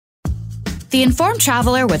The Informed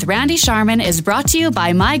Traveller with Randy Sharman is brought to you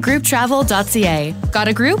by mygrouptravel.ca. Got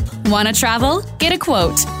a group? Want to travel? Get a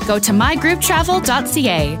quote. Go to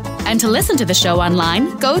mygrouptravel.ca. And to listen to the show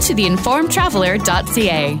online, go to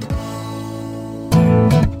theinformedtraveller.ca.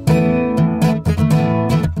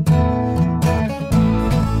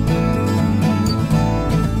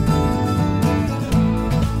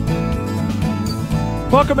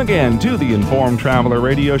 Welcome again to the Informed Traveler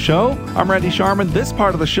Radio Show. I'm Randy Sharman. This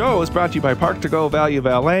part of the show is brought to you by Park2Go Value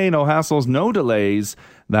Valet. No hassles, no delays.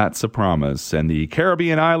 That's a promise. And the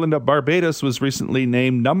Caribbean island of Barbados was recently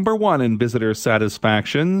named number 1 in visitor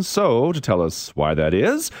satisfaction. So, to tell us why that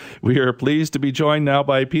is, we are pleased to be joined now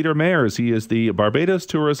by Peter Mayers. He is the Barbados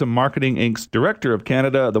Tourism Marketing Inc.'s Director of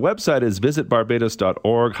Canada. The website is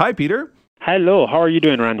visitbarbados.org. Hi, Peter. Hello, how are you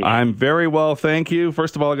doing, Randy? I'm very well, thank you.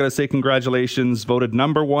 First of all, I got to say congratulations. Voted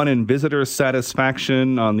number 1 in visitor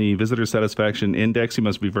satisfaction on the Visitor Satisfaction Index. You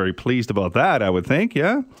must be very pleased about that, I would think,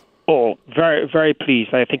 yeah? Oh, very, very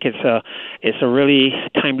pleased. I think it's a really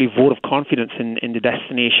timely vote of confidence in the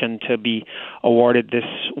destination to be awarded this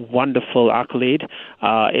wonderful accolade.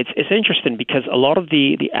 It's interesting because a lot of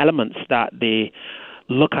the elements that they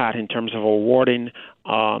look at in terms of awarding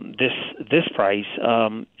this prize,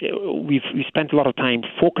 we've spent a lot of time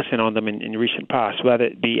focusing on them in recent past, whether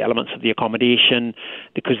it be elements of the accommodation,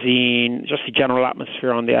 the cuisine, just the general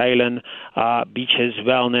atmosphere on the island, beaches,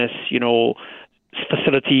 wellness,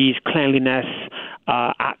 facilities, cleanliness,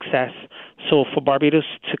 access. So for Barbados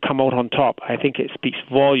to come out on top, I think it speaks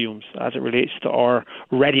volumes as it relates to our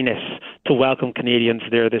readiness to welcome Canadians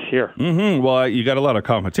there this year. Mm-hmm. Well, you got a lot of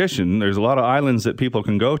competition. There's a lot of islands that people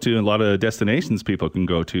can go to and a lot of destinations people can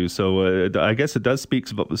go to. So I guess it does speak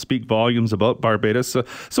volumes about Barbados.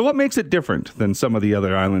 So what makes it different than some of the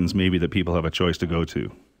other islands maybe that people have a choice to go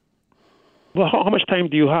to? Well, how much time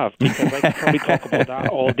do you have? Because I can probably talk about that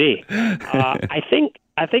all day. I think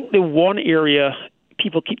the one area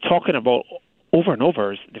people keep talking about over and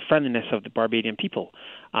over is the friendliness of the Barbadian people.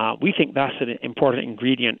 We think that's an important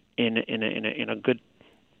ingredient in a good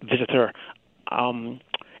visitor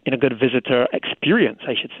experience,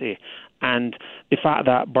 I should say. And the fact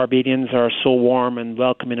that Barbadians are so warm and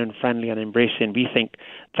welcoming and friendly and embracing, we think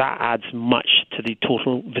that adds much to the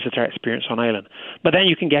total visitor experience on island. But then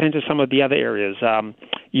you can get into some of the other areas.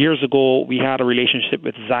 Years ago, we had a relationship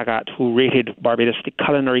with Zagat, who rated Barbados the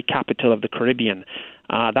culinary capital of the Caribbean.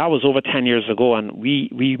 That was over 10 years ago, and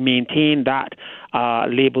we maintain that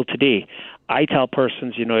label today. I tell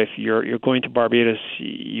persons, if you're going to Barbados,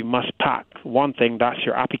 you must pack one thing, that's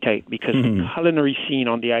your appetite, because the culinary scene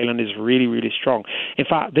on the island is really, really strong. In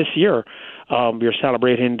fact, this year, we're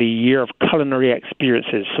celebrating the year of culinary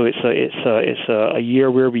experiences. So it's a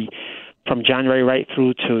year where we, from January right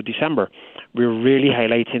through to December, we're really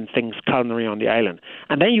highlighting things culinary on the island.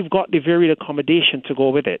 And then you've got the varied accommodation to go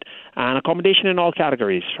with it. And accommodation in all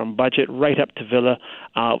categories, from budget right up to villa.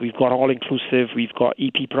 We've got all-inclusive. We've got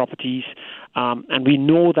EP properties. And we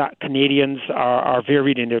know that Canadians are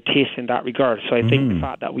varied in their taste in that regard. So I think the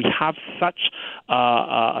fact that we have such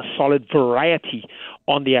a solid variety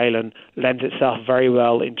on the island lends itself very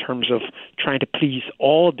well in terms of trying to please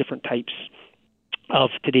all different types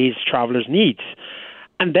of today's travelers' needs.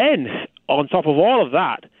 And then, on top of all of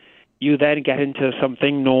that, you then get into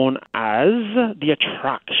something known as the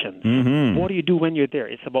attractions. Mm-hmm. What do you do when you're there?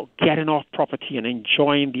 It's about getting off property and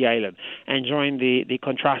enjoying the island, enjoying the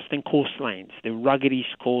contrasting coastlines, the rugged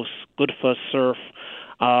East Coast, good for surf,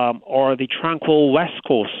 or the tranquil West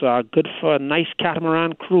Coast, good for a nice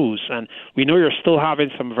catamaran cruise. And we know you're still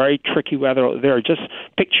having some very tricky weather out there. Just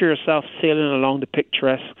picture yourself sailing along the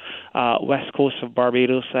picturesque West Coast of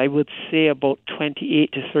Barbados. I would say about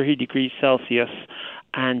 28 to 30 degrees Celsius,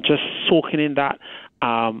 and just soaking in that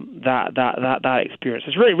experience.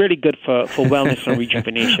 It's really, really good for wellness and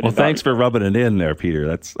rejuvenation. Well, thanks for rubbing it in there, Peter.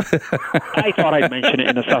 That's I thought I'd mention it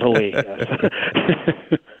in a subtle way. Yes.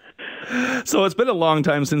 So it's been a long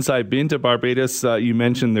time since I've been to Barbados. You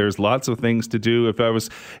mentioned there's lots of things to do. If I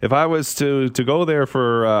was to go there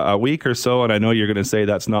for a week or so, and I know you're going to say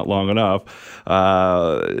that's not long enough,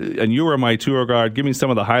 and you were my tour guide, give me some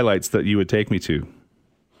of the highlights that you would take me to.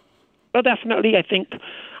 Well, definitely. I think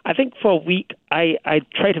for a week, I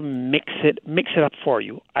try to mix it up for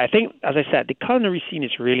you. I think, as I said, the culinary scene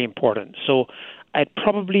is really important. So I'd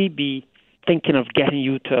probably be thinking of getting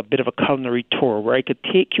you to a bit of a culinary tour where I could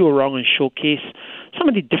take you around and showcase some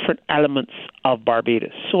of the different elements of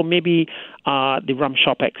Barbados. So maybe the rum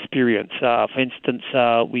shop experience. For instance,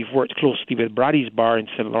 we've worked closely with Brady's Bar in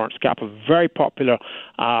St. Lawrence Gap, a very popular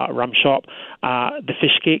rum shop. The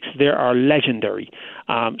fish cakes there are legendary.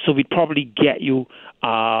 So we'd probably get you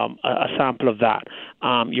a sample of that.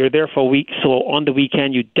 You're there for a week, so on the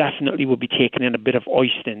weekend you definitely will be taking in a bit of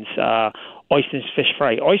oysters. Oysters fish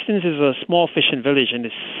fry. Oysters is a small fishing village in the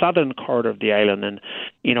southern corner of the island, and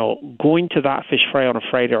going to that fish fry on a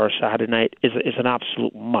Friday or Saturday night is an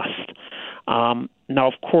absolute must. Now,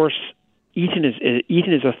 of course, eating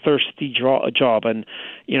is a thirsty job, and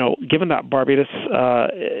given that Barbados,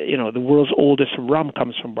 the world's oldest rum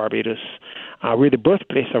comes from Barbados, we're the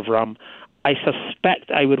birthplace of rum. I suspect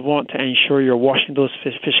I would want to ensure you're washing those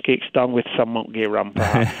fish cakes down with some Mount Gay rum,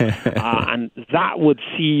 perhaps, and that would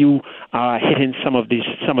see you hitting some of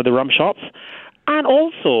the rum shops. And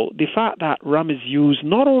also the fact that rum is used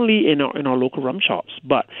not only in our local rum shops,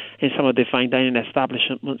 but in some of the fine dining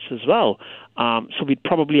establishments as well. So we'd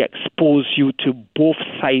probably expose you to both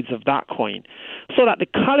sides of that coin, so that the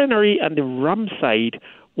culinary and the rum side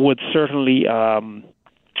would certainly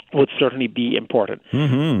be important.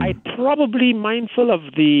 Mm-hmm. I'd probably, mindful of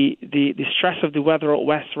the stress of the weather out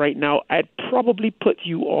west right now, I'd probably put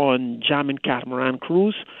you on Jam and Catamaran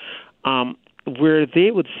cruise, where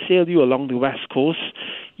they would sail you along the west coast.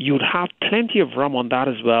 You'd have plenty of rum on that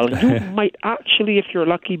as well. You might actually, if you're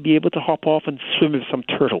lucky, be able to hop off and swim with some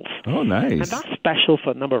turtles. Oh, nice. And that's special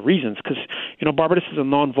for a number of reasons, because, Barbados is a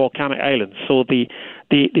non-volcanic island, so the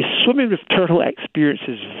swimming with turtle experience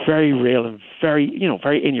is very real and very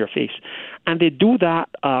in your face. And they do that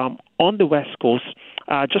on the west coast,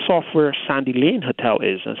 just off where Sandy Lane Hotel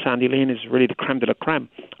is. And Sandy Lane is really the creme de la creme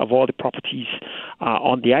of all the properties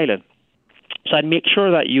on the island. So I'd make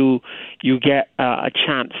sure that you get a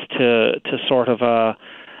chance to sort of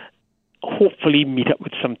hopefully meet up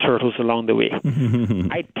with some turtles along the way.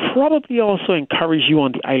 I'd probably also encourage you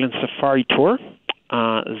on the island safari tour.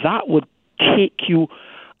 That would take you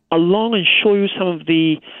along and show you some of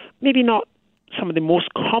the, maybe not some of the most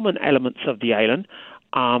common elements of the island,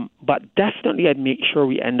 but definitely I'd make sure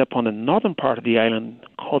we end up on the northern part of the island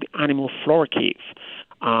called the Animal Flora Cave,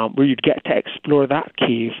 where you'd get to explore that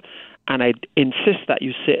cave. And I'd insist that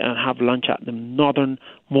you sit and have lunch at the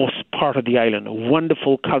northernmost part of the island. A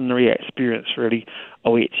wonderful culinary experience really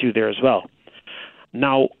awaits you there as well.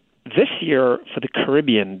 Now, this year for the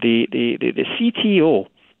Caribbean, the CTO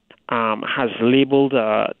has labeled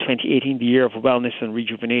 2018 the year of wellness and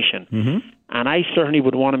rejuvenation. Mm-hmm. And I certainly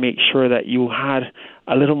would want to make sure that you had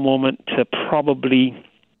a little moment to probably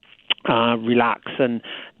relax and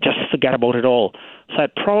just forget about it all. So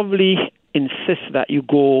I'd probably insist that you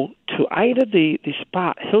go to either the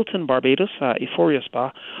spa at Hilton Barbados, Euphoria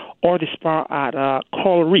Spa, or the spa at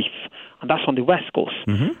Coral Reef, and that's on the west coast.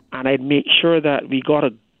 Mm-hmm. And I'd make sure that we got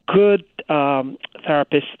a good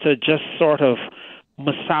therapist to just sort of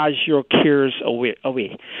massage your cares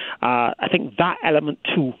away. I think that element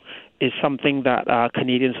too is something that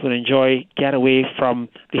Canadians would enjoy. Get away from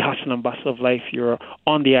the hustle and bustle of life. You're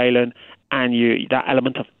on the island, and that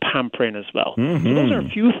element of pampering as well. Mm-hmm. So those are a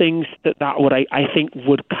few things that would I think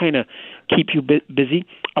would kind of keep you busy.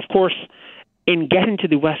 Of course, in getting to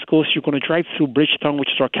the West Coast, you're going to drive through Bridgetown, which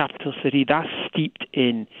is our capital city. That's steeped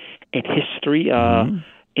in history. Mm-hmm.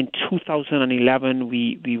 In 2011,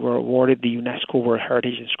 we were awarded the UNESCO World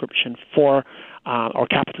Heritage inscription for our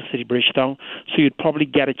capital city, Bridgetown. So you'd probably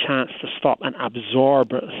get a chance to stop and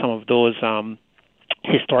absorb some of those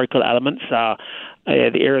historical elements. The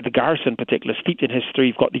area of the Garrison, in particular, steeped in history.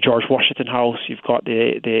 You've got the George Washington House. You've got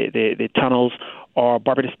the tunnels, or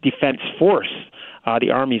Barbados Defence Force.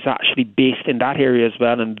 The Army is actually based in that area as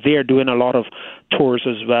well, and they're doing a lot of tours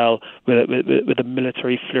as well with a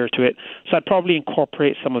military flair to it. So I'd probably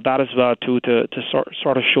incorporate some of that as well to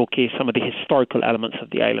sort of showcase some of the historical elements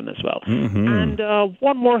of the island as well. Mm-hmm. And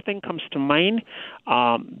one more thing comes to mind,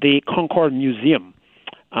 the Concord Museum.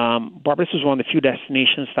 Barbados was one of the few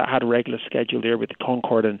destinations that had a regular schedule there with the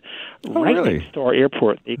Concord, and really? Next to our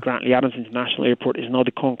airport, the Grantley Adams International Airport, is now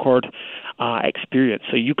the Concord experience.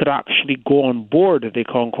 So you could actually go on board the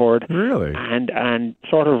Concord, really, and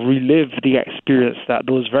sort of relive the experience that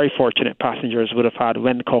those very fortunate passengers would have had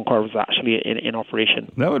when the Concord was actually in operation.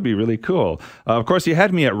 That would be really cool. Of course, you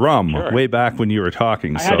had me at rum way back when you were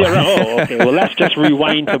talking. I had you at rum. Oh, okay. Well, let's just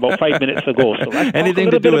rewind to about 5 minutes ago. So let's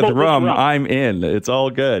anything to do with rum, I'm in. It's all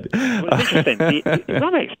good. Well, it's interesting. The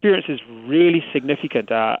rum experience is really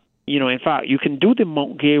significant. In fact, you can do the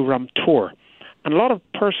Mount Gay rum tour, and a lot of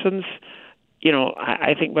persons,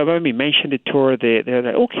 I think when we mention the tour, they're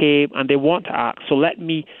like, okay, and they want to ask. So let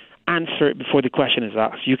me answer it before the question is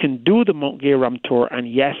asked. You can do the Mount Gay rum tour, and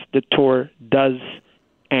yes, the tour does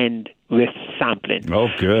end with sampling. Oh,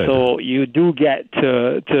 good. So you do get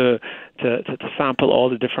to to sample all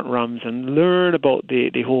the different rums and learn about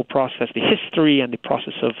the whole process, the history and the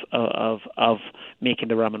process of making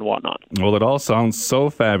the rum and whatnot. Well, it all sounds so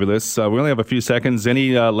fabulous. We only have a few seconds.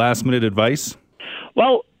 Any last-minute advice?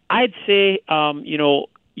 Well, I'd say,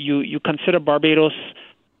 you consider Barbados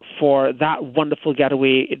for that wonderful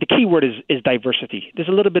getaway. The key word is diversity. There's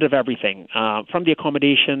a little bit of everything, from the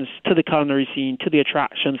accommodations to the culinary scene to the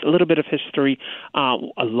attractions, a little bit of history, a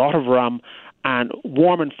lot of rum, and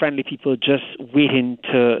warm and friendly people just waiting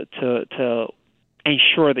to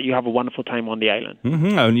ensure that you have a wonderful time on the island.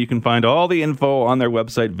 Mm-hmm. And you can find all the info on their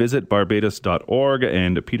website, visitbarbados.org.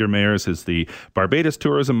 And Peter Mayers is the Barbados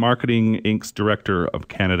Tourism Marketing Inc.'s Director of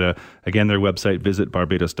Canada. Again, their website,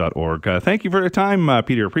 visitbarbados.org. Thank you for your time,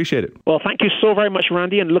 Peter. Appreciate it. Well, thank you so very much,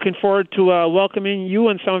 Randy, and looking forward to welcoming you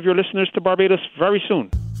and some of your listeners to Barbados very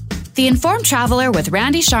soon. The Informed Traveler with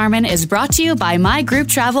Randy Sharman is brought to you by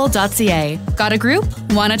mygrouptravel.ca. Got a group?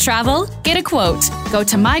 Want to travel? Get a quote. Go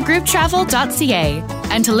to mygrouptravel.ca.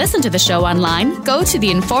 And to listen to the show online, go to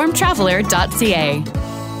theinformedtraveler.ca.